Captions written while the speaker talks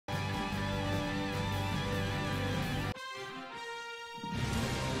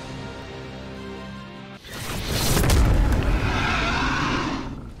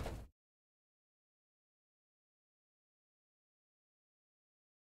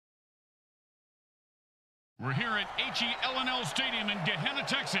We're here at HELNL Stadium in Gehenna,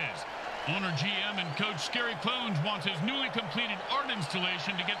 Texas. Owner, GM, and coach Scary Clones wants his newly completed art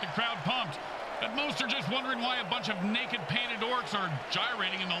installation to get the crowd pumped. But most are just wondering why a bunch of naked painted orcs are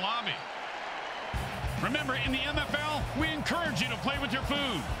gyrating in the lobby. Remember, in the MFL, we encourage you to play with your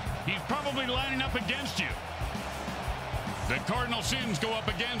food. He's probably lining up against you. The Cardinal Sins go up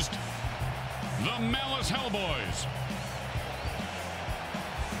against the Malice Hellboys.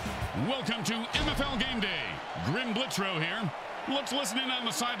 Welcome to MFL Game Day. Grim Blitzrow here. Let's listen in on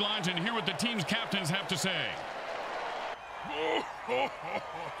the sidelines and hear what the team's captains have to say.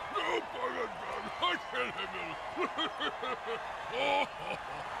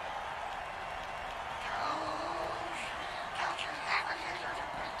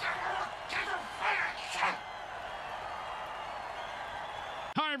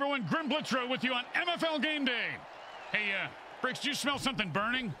 Hi everyone, Grim Blitzrow with you on MFL Game Day. Hey, Bricks, do you smell something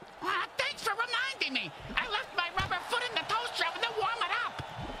burning? Thanks for reminding me. I left my rubber foot in the toaster oven to warm it up.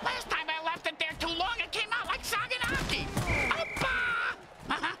 Last time I left it there too long, it came out like Saganaki.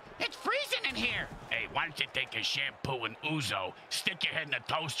 Oppa! It's freezing in here. Hey, why don't you take a shampoo and ouzo, stick your head in the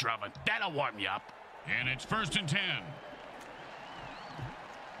toaster oven. That'll warm you up. And it's 1st and 10.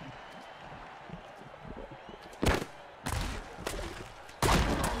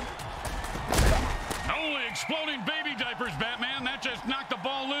 Holy exploding baby diapers, Batman. That just knocked the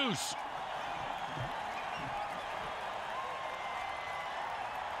ball loose.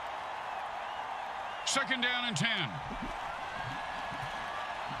 Second down and 10.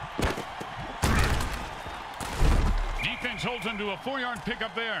 Defense holds him to a 4-yard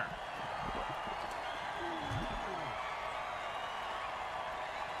pickup there.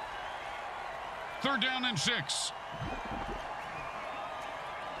 Third down and 6.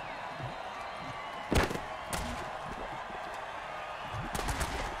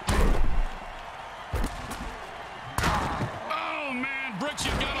 Oh, man, Brooks,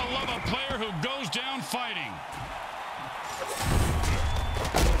 you gotta love a player who goes down fighting.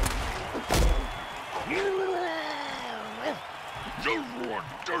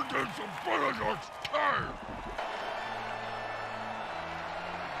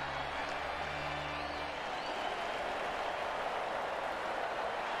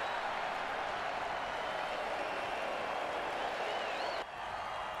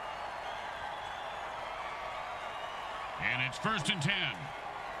 And it's 1st and 10.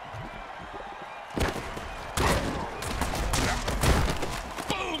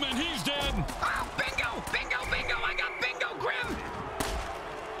 Boom, and he's dead. Oh, bingo! Bingo, bingo! I got bingo, Grim!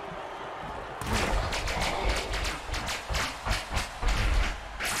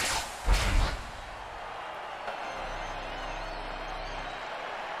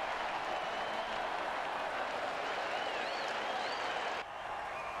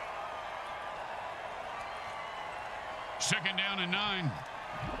 Second down and 9.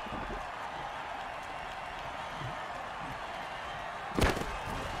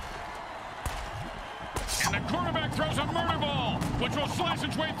 And the quarterback throws a murder ball, which will slice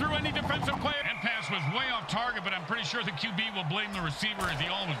its way through any defensive play. And pass was way off target, but I'm pretty sure the QB will blame the receiver as he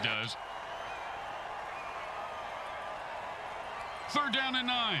always does. Third down and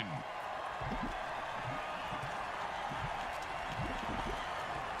 9.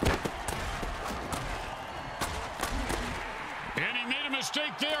 And he made a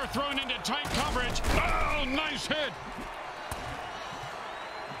mistake there, thrown into tight coverage. Oh, nice hit.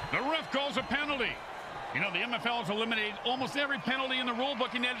 The ref calls a penalty. You know, the MFL has eliminated almost every penalty in the rule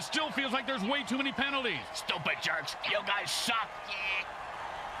book, and yet it still feels like there's way too many penalties. Stupid jerks. You guys suck.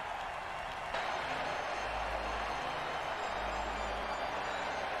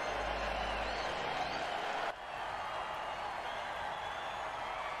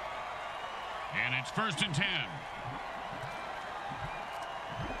 And it's 1st and 10.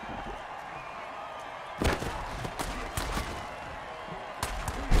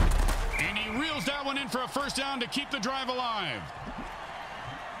 And he reels that one in for a first down to keep the drive alive.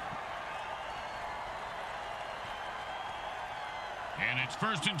 And it's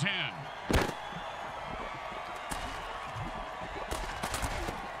 1st and 10.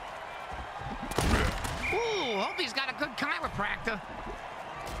 Ooh, hope he's got a good chiropractor.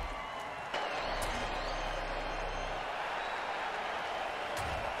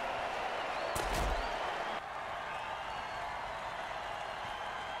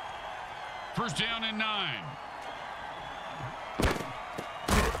 First down and 9.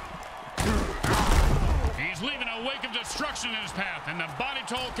 He's leaving a wake of destruction in his path, and the body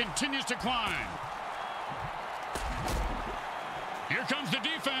toll continues to climb. Here comes the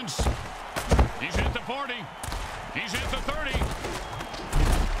defense. He's hit the 40. He's hit the 30.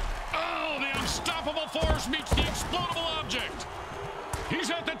 Oh, the unstoppable force meets the explodable object. He's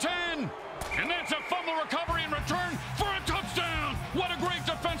at the 10. And that's a fumble recovery in return for a touchdown. What a great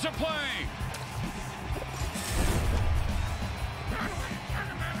defensive play.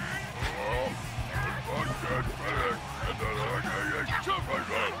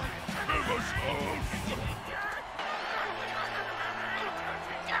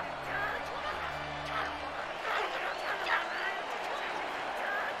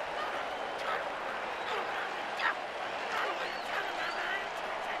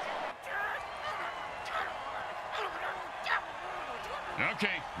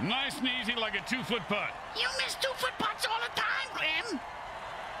 Okay, nice and easy like a 2-foot putt. You miss 2-foot putts all the time, Grim.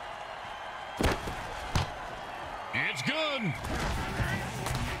 It's good.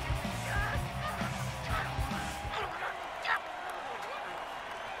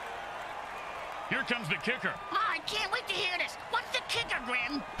 Here comes the kicker. Oh, I can't wait to hear this. What's the kicker,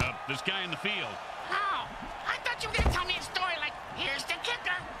 Grim? This guy in the field. Oh, I thought you were going to tell me a story like, here's the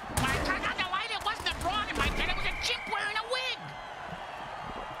kicker. When I turned on the light, it wasn't a frog in my bed. It was a chimp wearing a wig.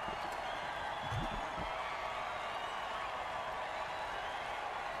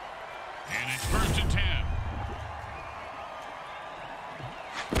 And it's 1st and 10.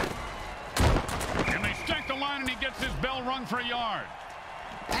 And they stack the line, and he gets his bell rung for a yard.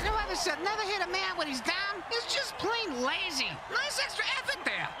 And whoever said never hit a man when he's down is just plain lazy. Nice extra effort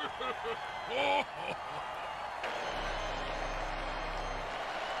there.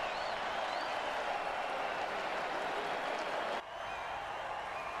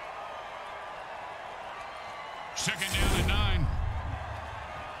 Second down and 9.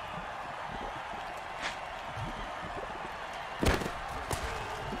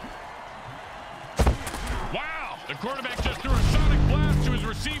 Wow! The quarterback just threw a sonic blast to his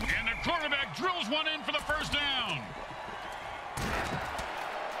receiver, and the quarterback drills one in for the first down.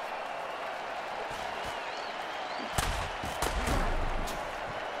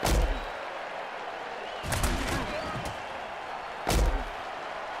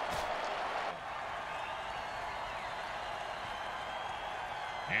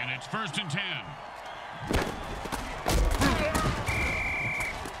 And it's 1st and 10.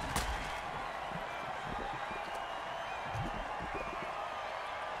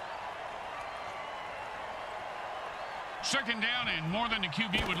 Second down and more than the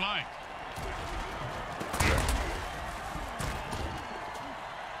QB would like.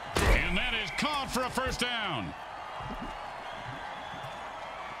 And that is caught for a first down.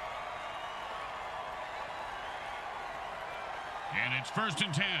 And it's 1st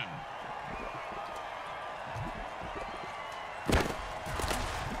and 10.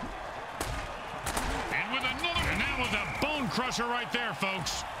 And with another, and that was a bone crusher right there,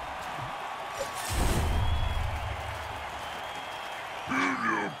 folks.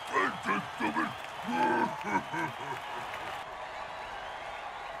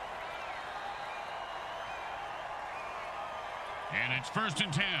 And it's 1st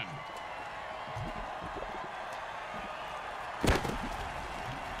and 10.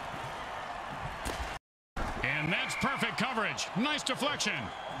 And that's perfect coverage. Nice deflection.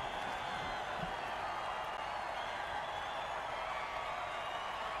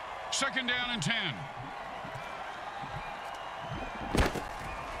 Second down and 10.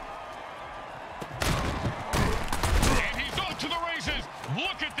 And he's off to the races.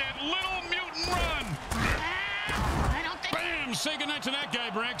 Look at that little mutant run. I don't think... Bam! Say goodnight to that guy,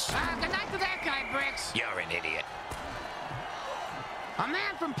 Bricks. Good night to that guy, Bricks. You're an idiot. A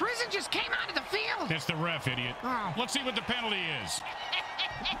man from prison just came out of the field. That's the ref, idiot. Oh. Let's see what the penalty is.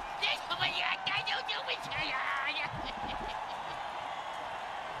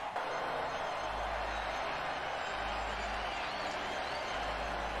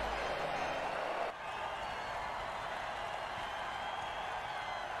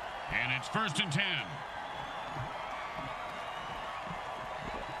 And it's 1st and 10.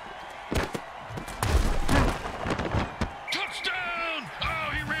 Touchdown!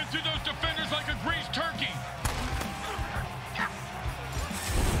 Oh, he ran through those defenders like a greased turkey.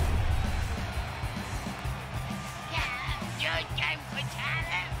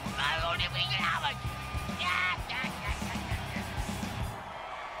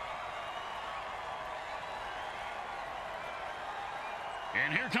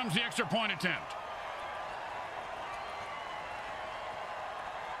 And here comes the extra point attempt.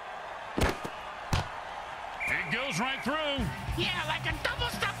 It goes right through. Yeah, like a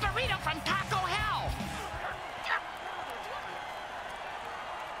double-stuffed burrito from Taco Hell.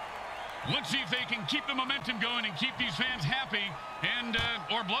 Let's see if they can keep the momentum going and keep these fans happy and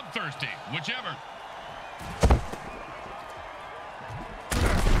or bloodthirsty, whichever.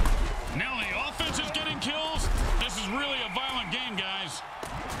 Now the offense is getting really a violent game, guys.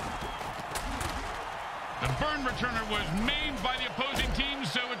 The burn returner was maimed by the opposing team,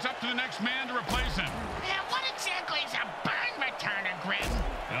 so it's up to the next man to replace him. Yeah, what exactly is a burn returner, Grim?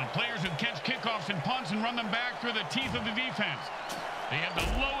 Now, players who catch kickoffs and punts and run them back through the teeth of the defense. They have the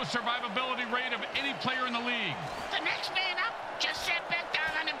lowest survivability rate of any player in the league. The next man up just sat back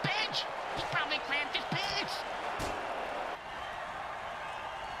down on the bench. He probably cramped his pants.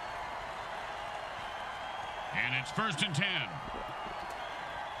 And it's 1st and 10.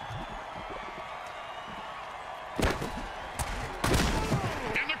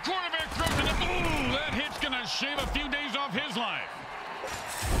 And the quarterback throws it. Ooh, that hit's going to shave a few days off his life.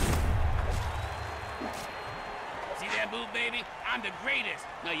 See that move, baby? I'm the greatest.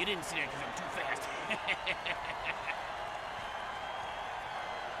 No, you didn't see that because I'm too fast.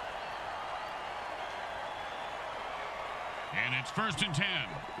 And it's 1st and 10.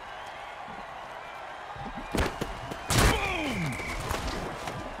 Boom!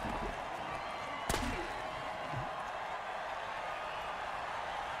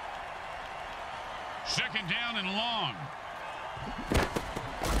 Second down and long.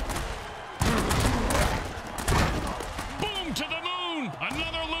 Boom to the moon!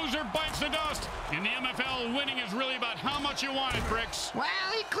 Another loser bites the dust. In the MFL, winning is really about how much you want it, Bricks. Well,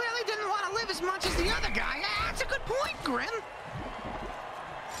 he clearly didn't want to live as much as the other guy. That's a good point, Grim.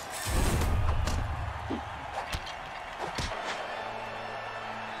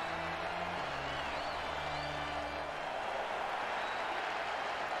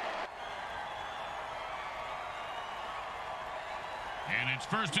 And it's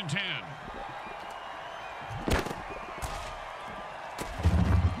 1st and 10.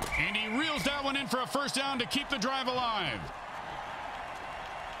 And he reels that one in for a first down to keep the drive alive.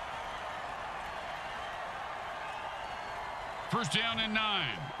 First down and 9.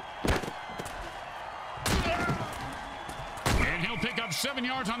 And he'll pick up 7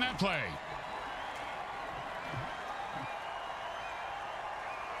 yards on that play.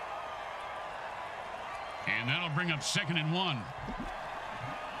 And that'll bring up 2nd and 1.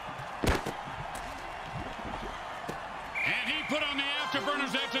 And he put on the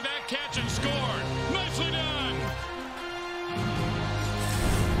afterburners after that catch and scored. Nicely done.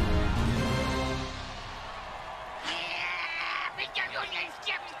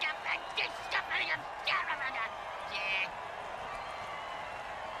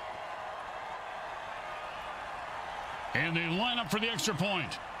 And they line up for the extra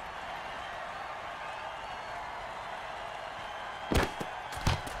point.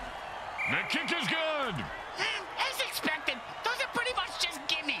 The kick is good. As expected, those are pretty much just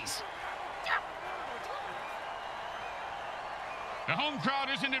gimmies. The home crowd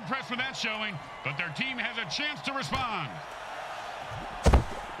isn't impressed with that showing, but their team has a chance to respond.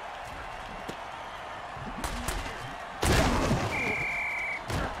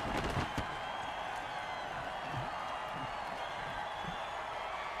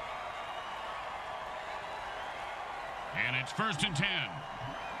 And it's 1st and 10.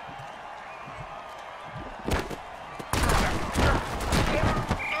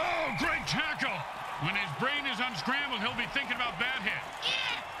 Oh, great tackle. When his brain is unscrambled, he'll be thinking about that hit.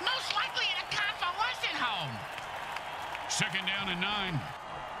 Yeah, most likely the confa wasn't home. 2nd down and 9.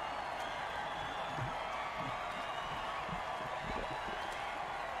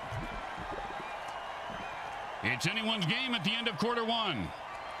 It's anyone's game at the end of quarter 1.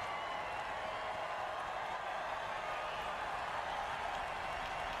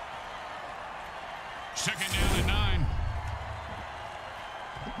 Second down and 9.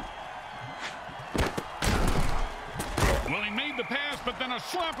 Well, he made the pass, but then a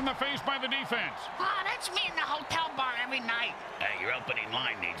slap in the face by the defense. Oh, that's me in the hotel bar every night. Hey, your opening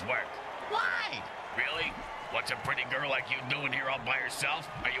line needs work. Why? Really? What's a pretty girl like you doing here all by herself?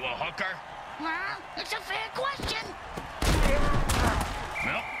 Are you a hooker? Well, it's a fair question.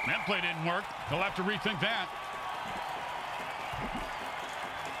 Well, that play didn't work. He'll have to rethink that.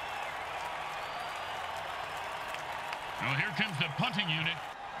 Well, here comes the punting unit.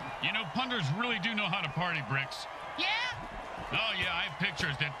 You know, punters really do know how to party, Bricks. Yeah? Oh, yeah, I have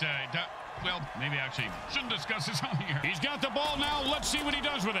pictures that, well, maybe actually shouldn't discuss this on here. He's got the ball now. Let's see what he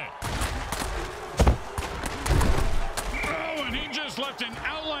does with it. Oh, and he just left an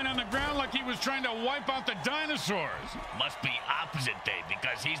outline on the ground like he was trying to wipe out the dinosaurs. Must be opposite day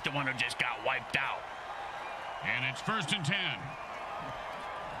because he's the one who just got wiped out. And it's 1st and 10.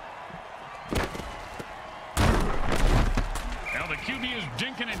 Now the QB is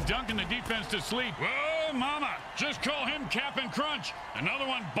dinking and dunking the defense to sleep. Whoa, mama. Just call him Cap'n Crunch. Another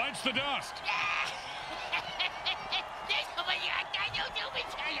one bites the dust.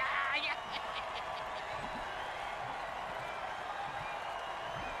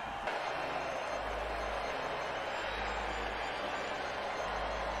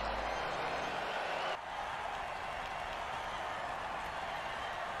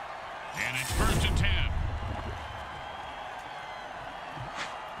 And it's 1st and 10.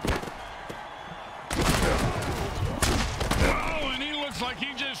 Oh, and he looks like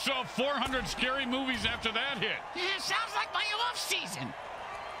he just saw 400 scary movies after that hit. Yeah, sounds like my off season.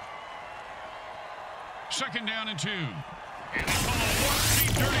 2nd down and 2. And they call a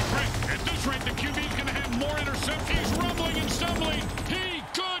one-speed dirty trick. At this rate, the QB's going to have more interceptions. He's rumbling and stumbling. He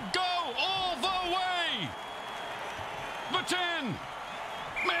could go all the way. The 10.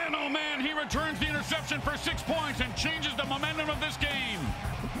 Man, oh man, he returns the interception for 6 points and changes the momentum of this game.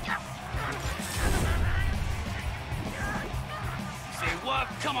 Say what?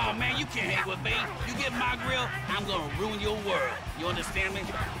 Come on, man, you can't hang with me. You get my grill, I'm gonna ruin your world. You understand me?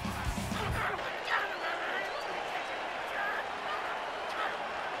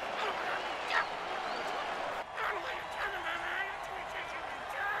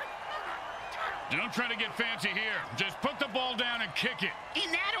 Don't try to get fancy here. Just put the ball down and kick it. In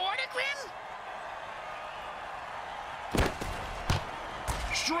that order, Grim?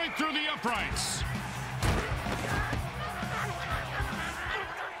 Straight through the uprights.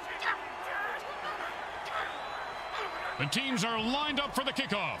 The teams are lined up for the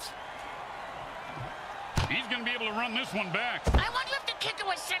kickoff. He's going to be able to run this one back. I wonder if the kicker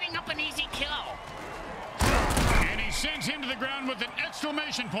was setting up an easy kill. And he sends him to the ground with an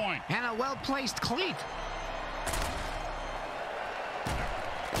exclamation point. And a well-placed cleat.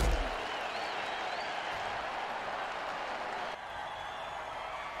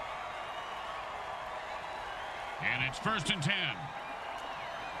 And it's 1st and 10.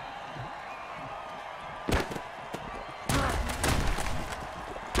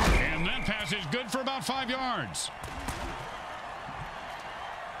 And that pass is good for about 5 yards.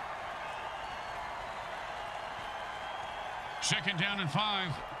 Second down and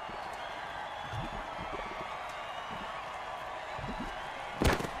 5.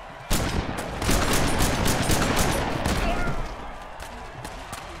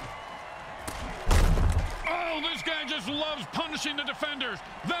 Oh, this guy just loves punishing the defenders.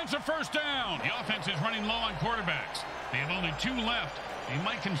 That's a 1st down. The offense is running low on quarterbacks. They have only 2 left. They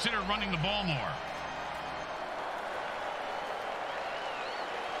might consider running the ball more.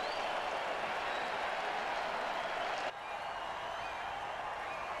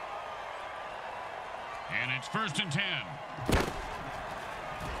 And it's 1st and 10.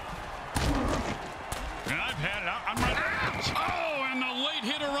 And I've had it. I'm ready. Oh, and the late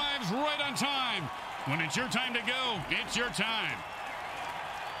hit arrives right on time. When it's your time to go, it's your time.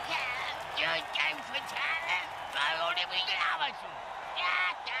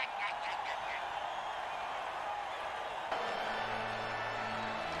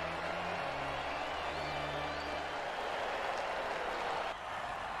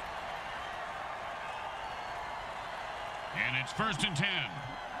 And it's 1st and 10.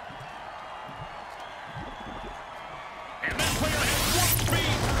 And that player has 1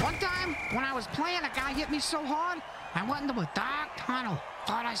 speed. One time, when I was playing, a guy hit me so hard, I went into a dark tunnel.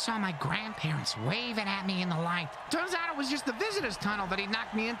 Thought I saw my grandparents waving at me in the light. Turns out it was just the visitor's tunnel that he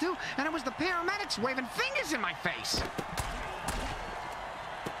knocked me into, and it was the paramedics waving fingers in my face.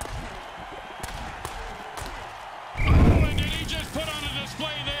 Oh, and did he just put on a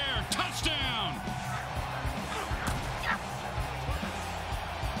display there? Touchdown!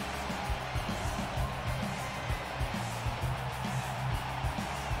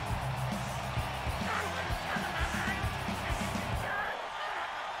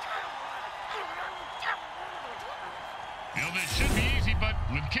 You know, this should be easy, but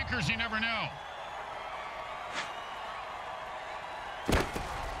with kickers, you never know.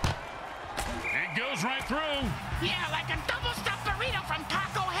 It goes right through. Yeah, like a double-stuffed burrito from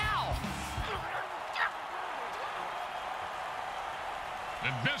Taco Hell.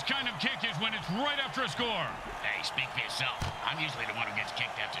 The best kind of kick is when it's right after a score. Hey, speak for yourself. I'm usually the one who gets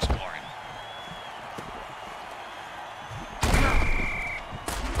kicked after scoring.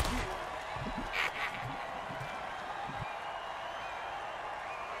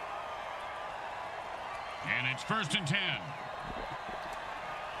 And it's 1st and 10.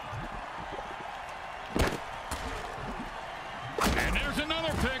 And there's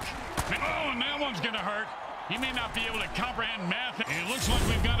another pick. Oh, and that one's going to hurt. He may not be able to comprehend math. It looks like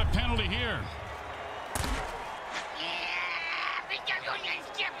we've got a penalty here.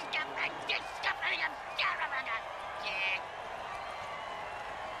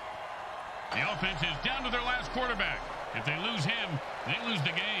 The offense is down to their last quarterback. If they lose him, they lose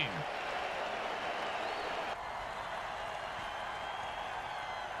the game.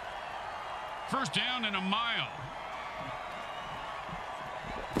 First down and a mile.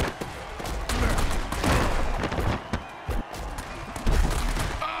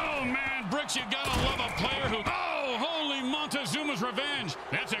 Oh, man. Bricks, you gotta love a player who... Oh, holy Montezuma's revenge.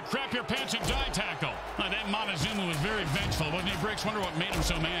 That's a crap your pants and die tackle. That Montezuma was very vengeful, wasn't he, Bricks? Wonder what made him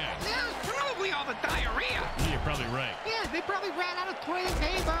so mad. Yeah, it was probably all the diarrhea. You're probably right. Yeah, they probably ran out of toilet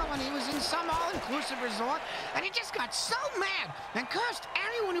paper when he was in some all-inclusive resort, and he just got so mad and cursed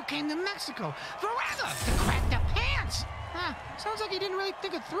everyone who came to Mexico forever to crap their pants. Sounds like he didn't really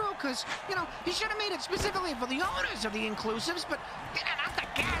think it through, because, you know, he should have made it specifically for the owners of the inclusives, but not the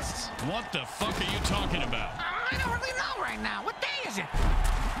guests. What the fuck are you talking about? I don't really know right now. What day is it?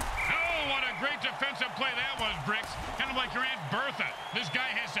 Oh, what a great defensive play that was, Bricks. Kind of like your Aunt Bertha. This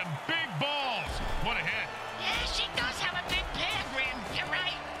guy has some big balls. What a hit. Yeah, she does have a big pair, Grim. You're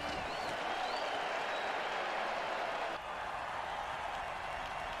right.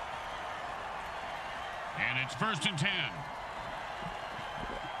 And it's 1st and 10.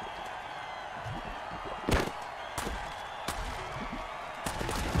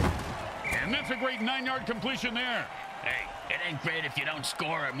 And that's a great 9-yard completion there. Hey, it ain't great if you don't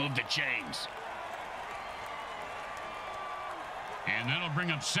score or move the chains. And that'll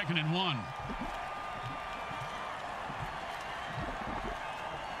bring up 2nd and 1.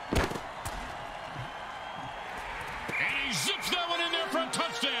 And he zips that one in there for a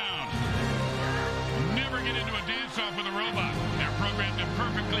touchdown. Never get into a dance-off with a robot. They're programmed to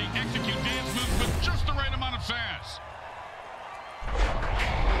perfectly execute dance moves with just the right amount of sass.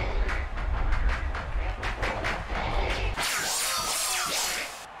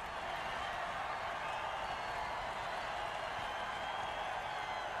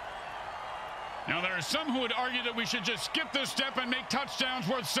 Now, there are some who would argue that we should just skip this step and make touchdowns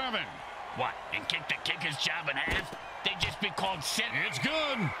worth 7. What, and kick the kicker's job in half? They'd just be called sit. It's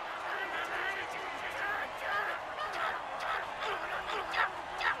good.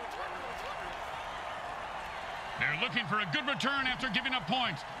 They're looking for a good return after giving up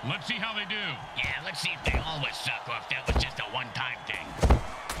points. Let's see how they do. Yeah, let's see if they always suck or if that was just a one-time thing.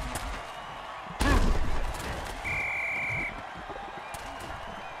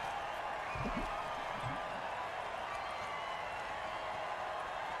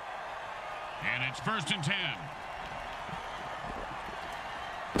 And it's 1st and 10.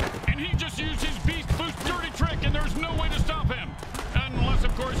 And he just used his Beast Boost dirty trick, and there's no way to stop him. Unless,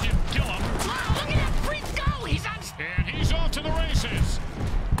 of course, you kill him. Wow, look at that freak go! He's on... And he's off to the races.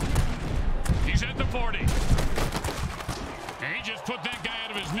 He's at the 40. And he just put that guy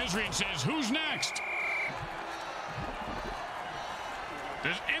out of his misery and says, who's next?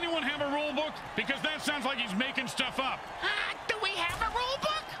 Does anyone have a rule book? Because that sounds like he's making stuff up. Do we have a rule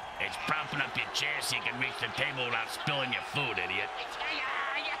book? It's propping up your chair so you can reach the table without spilling your food, idiot.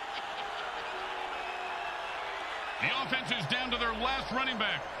 The offense is down to their last running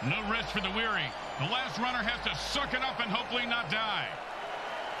back. No rest for the weary. The last runner has to suck it up and hopefully not die.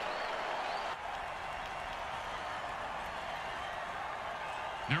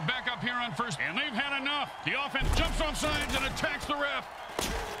 They're back up here on 1st, and they've had enough. The offense jumps off sides and attacks the ref.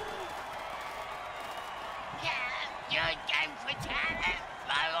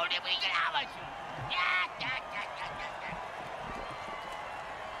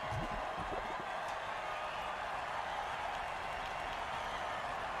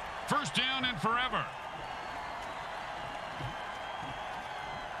 First down and forever.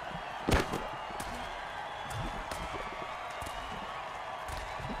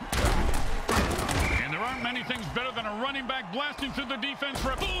 And there aren't many things better than a running back blasting through the defense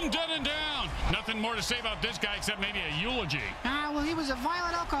for a boom, dead and down. Nothing more to say about this guy except maybe a eulogy. Well, he was a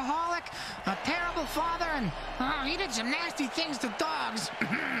violent alcoholic, a terrible father, and he did some nasty things to dogs.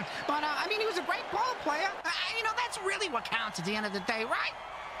 But, I mean, he was a great ball player. You know, that's really what counts at the end of the day, right?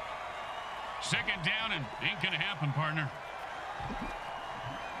 2nd down, and ain't gonna happen, partner.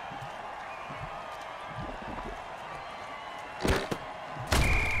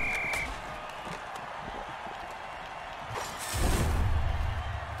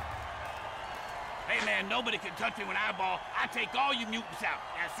 Hey, man, nobody can touch me when I ball. I take all you mutants out.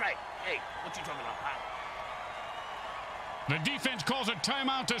 That's right. Hey, what you talking about, pal? The defense calls a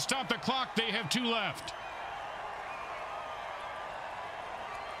timeout to stop the clock. They have 2 left.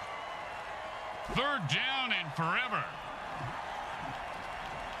 3rd down and forever.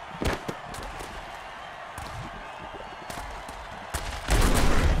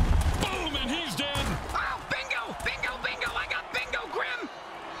 Boom, and he's dead. Oh, bingo! Bingo, bingo! I got bingo, Grim!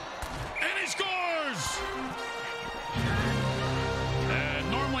 And he scores!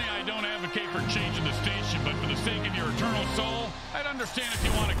 Normally I don't advocate for changing the station, but for the sake of your eternal soul, I'd understand if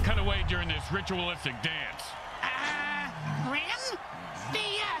you want to cut away during this ritualistic dance. Grim?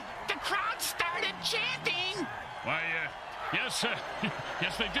 The crowd started chanting. Why, yes,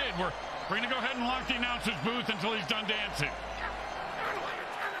 yes they did. We're We're going to go ahead and lock the announcer's booth until he's done dancing.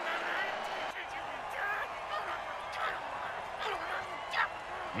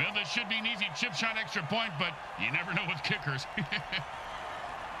 Well, this should be an easy chip shot extra point, but you never know with kickers.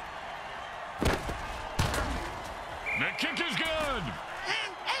 The kick is good.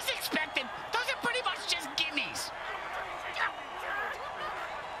 As expected, those are pretty much just gimmies.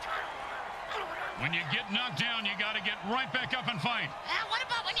 When you get knocked down, you got to get right back up and fight. What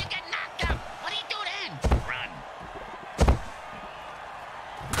about when you get knocked out? What do you do then? Run.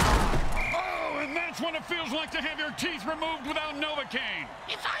 Oh, and that's when it feels like to have your teeth removed without Novocaine.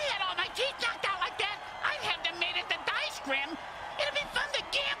 If I had all my teeth knocked out like that, I'd have them made into dice, Grim. It'd be fun to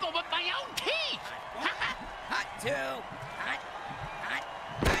gamble with my own teeth. Hot two. Hot.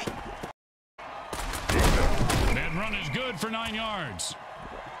 That run is good for 9 yards.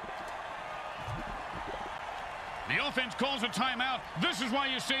 The offense calls a timeout. This is why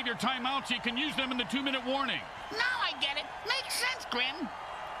you save your timeouts. You can use them in the 2-minute warning. Now I get it. Makes sense, Grim.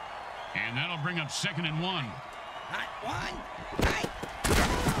 And that'll bring up 2nd and 1. Hot one. Hot.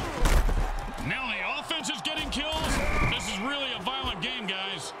 Now the offense is getting kills. This is really a violent game,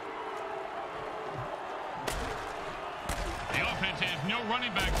 guys. The offense has no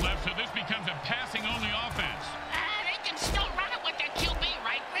running back left, so this becomes a passing-only offense. They can still run it with their QB,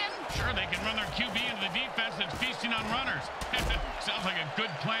 right, Grim? Sure, they can run their QB into the defense that's feasting on runners. Sounds like a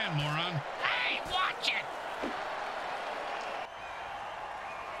good plan, moron. Hey, watch it.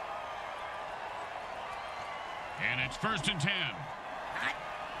 And it's 1st and 10. Hot.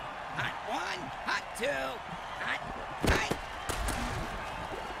 Hot one. Hot two. Hot. Hot.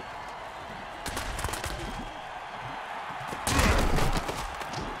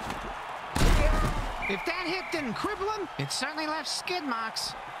 If that hit didn't cripple him, it certainly left skid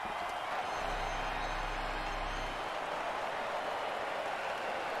marks.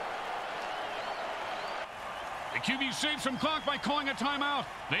 The QB saves some clock by calling a timeout.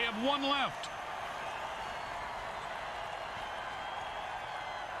 They have 1 left.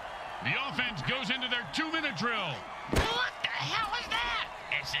 The offense goes into their 2-minute drill. What the hell is that?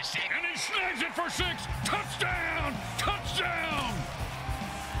 It's a sick. And he snags it for 6. Touchdown! Touchdown!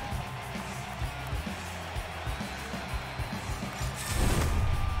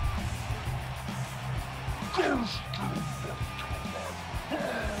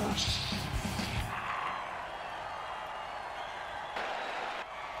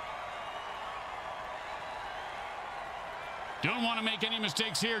 Don't want to make any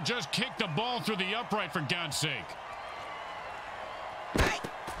mistakes here. Just kick the ball through the upright, for God's sake.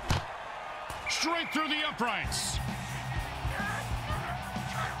 Straight through the uprights.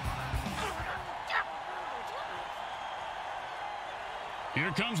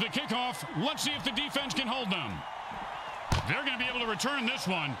 Here comes the kickoff. Let's see if the defense can hold them. They're going to be able to return this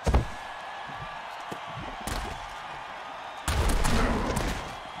one.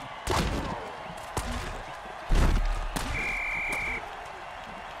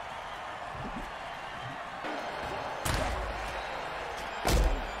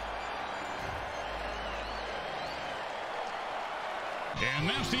 And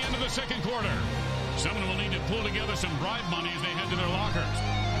that's the end of the 2nd quarter. Someone will need to pull together some bribe money as they head to their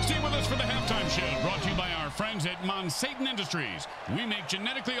lockers. Stay with us for the halftime show, brought to you by our friends at Monsatan Industries. We make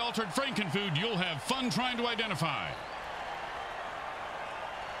genetically altered frankenfood you'll have fun trying to identify.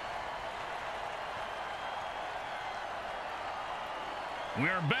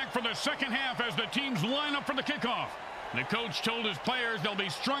 We're back for the 2nd half as the teams line up for the kickoff. The coach told his players they'll be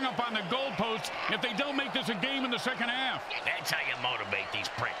strung up on the goalposts if they don't make this a game in the 2nd half. That's how you motivate these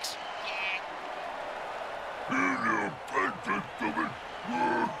pricks.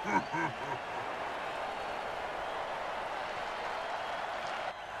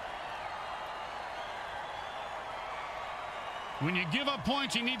 When you give up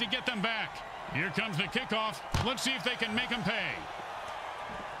points, you need to get them back. Here comes the kickoff. Let's see if they can make them pay.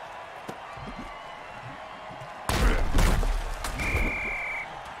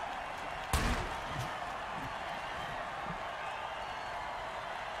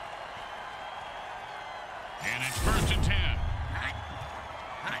 And it's 1st and 10. Hot.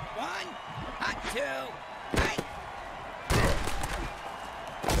 Hot one. Hot two. Hot.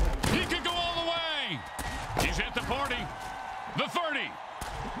 He could go all the way. He's at the 40. The 30.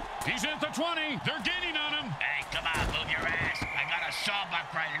 He's at the 20. They're gaining on him. Hey, come on, move your ass. I got a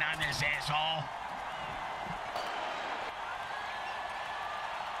sawbuck riding on this asshole.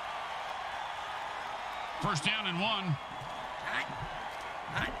 First down and 1. Hot.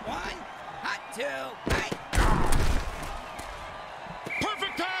 Hot one. Hot two. Hot.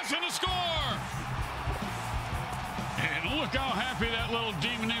 Perfect pass and a score. And look how happy that little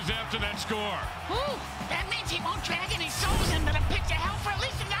demon is after that score. Ooh, that means he won't drag any souls into the pits of hell for at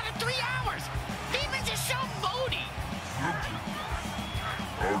least another 3 hours. Demons are so moody.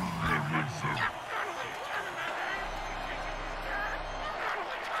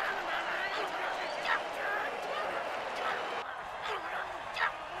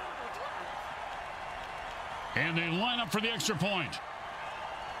 And they line up for the extra point.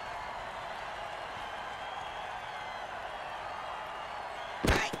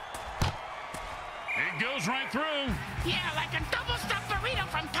 It goes right through. Yeah, like a double-stuffed burrito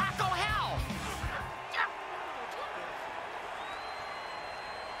from Taco Hell.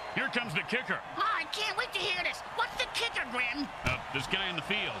 Here comes the kicker. Oh, I can't wait to hear this. What's the kicker, Grim? This guy in the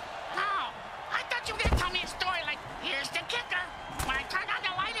field. Oh, I thought you were going to tell me a story like, here's the kicker. When I turned on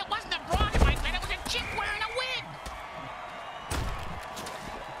the light, it wasn't a broad in my bed. It was a chick wearing a wig.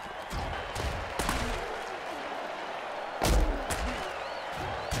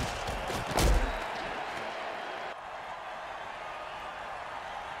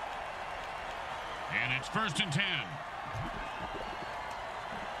 And it's 1st and 10.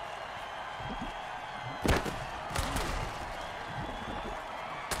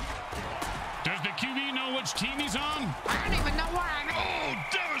 Does the QB know which team he's on? I don't even know where I'm at. Oh,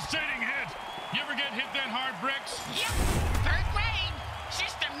 devastating hit. You ever get hit that hard, Bricks? Yep, 3rd grade.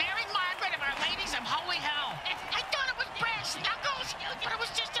 Sister Mary Margaret of Our Ladies of Holy Hell. I thought it was brass knuckles, but it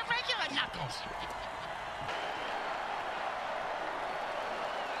was just a regular knuckles.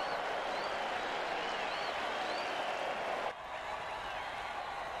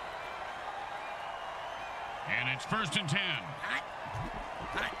 And it's 1st and 10.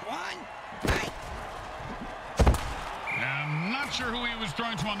 Hot one. I'm not sure who he was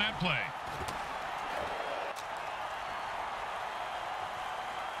throwing to on that play.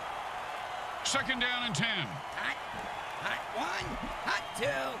 Second down and 10. Hot one. Hot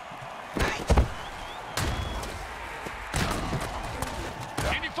two.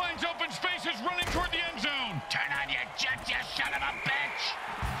 And he finds open spaces running toward the end zone. Turn on your jets, you son of a bitch!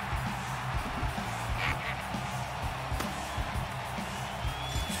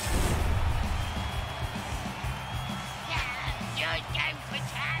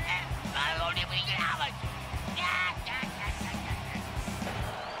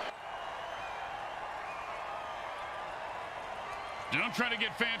 Don't try to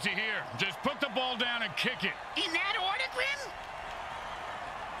get fancy here. Just put the ball down and kick it. In that order, Grim?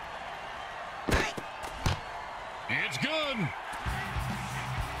 It's good.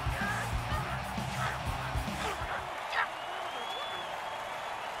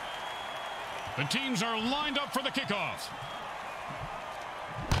 The teams are lined up for the kickoff.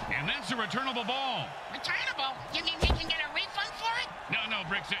 And that's a returnable ball. Returnable? You mean he can get a refund for it? No,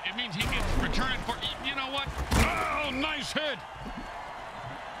 Bricks. It means he gets returned for... You know what? Oh, nice hit.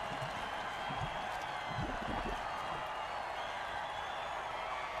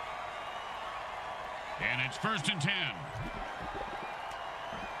 And it's 1st and 10.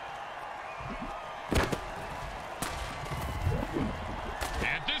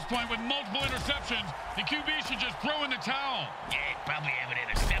 At this point, with multiple interceptions, the QB should just throw in the towel. Yeah, probably haven't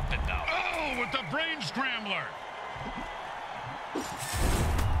intercepted, though. Oh, with the brain scrambler.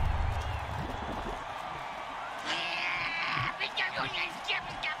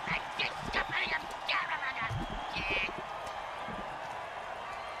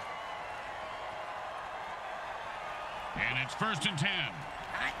 And it's 1st and 10.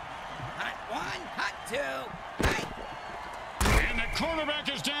 Hot one. Hot two. And the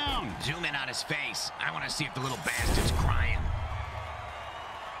cornerback is down. Zoom in on his face. I want to see if the little bastard's crying.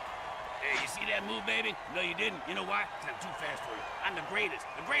 Hey, you see that move, baby? No, you didn't. You know why? 'Cause I'm too fast for you. I'm the greatest.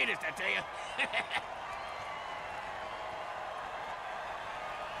 The greatest, I tell you.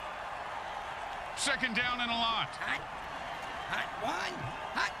 Second down and a lot. Hot one.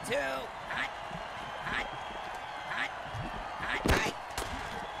 Hot two. Hot.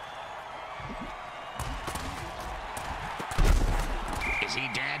 Is he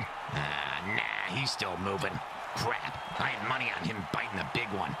dead? Nah, he's still moving. Crap. I had money on him biting the big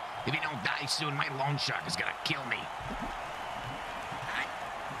one. If he don't die soon, my loan shark is gonna kill me.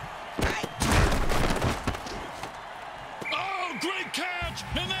 Oh, great catch!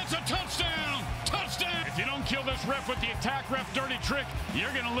 And that's a touchdown! Touchdown! If you don't kill this ref with the attack ref dirty trick,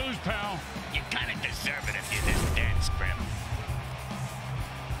 you're gonna lose, pal. You kind of deserve it if you're this dense, Grim.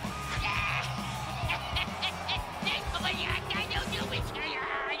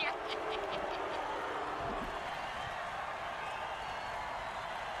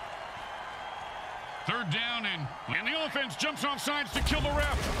 Third down, and the offense jumps off sides to kill the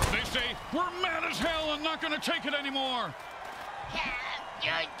ref. They say, we're mad as hell and not going to take it anymore.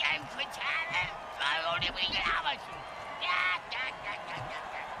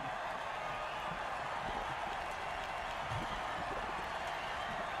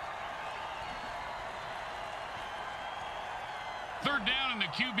 Third down, and the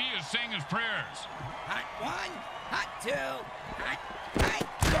QB is saying his prayers. Hot one, hot two, hot.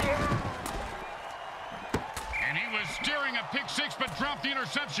 And he was steering a pick six, but dropped the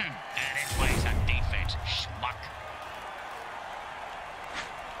interception. And it plays on defense, schmuck.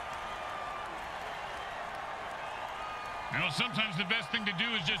 You know, sometimes the best thing to do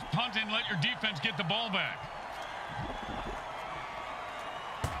is just punt and let your defense get the ball back.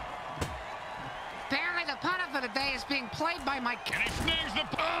 Apparently the punter for the day is being played by my... And he snags the...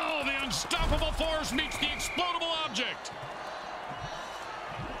 Oh, the unstoppable force meets the explodable object.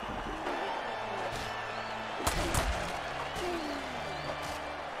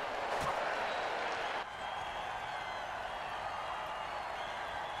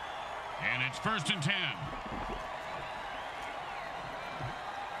 And it's 1st and 10.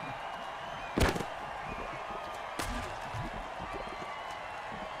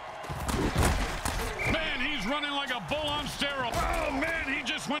 Running like a bull on steroids. Oh, man, he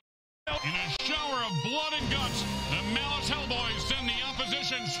just went in a shower of blood and guts. The Malice Hellboys send the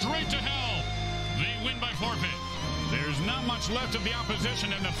opposition straight to hell. They win by forfeit. There's not much left of the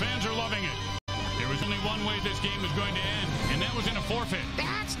opposition, and the fans are loving it. There was only one way this game was going to end, and that was in a forfeit.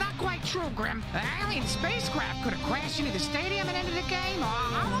 That's not quite true, Grim. An alien spacecraft could have crashed into the stadium and ended the game.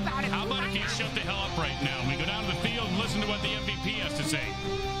 How about it? How about if you shut the hell up right now and we go down to the field and listen to what the MVP has to say?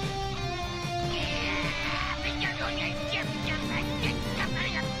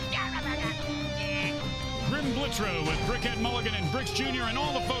 Grim Blitzrow with Brickhead Mulligan and Bricks Jr. and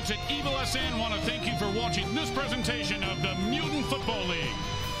all the folks at Evil SN want to thank you for watching this presentation of the Mutant Football League.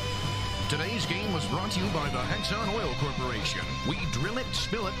 Today's game was brought to you by the Hexon Oil Corporation. We drill it,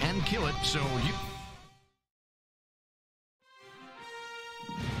 spill it, and kill it so you...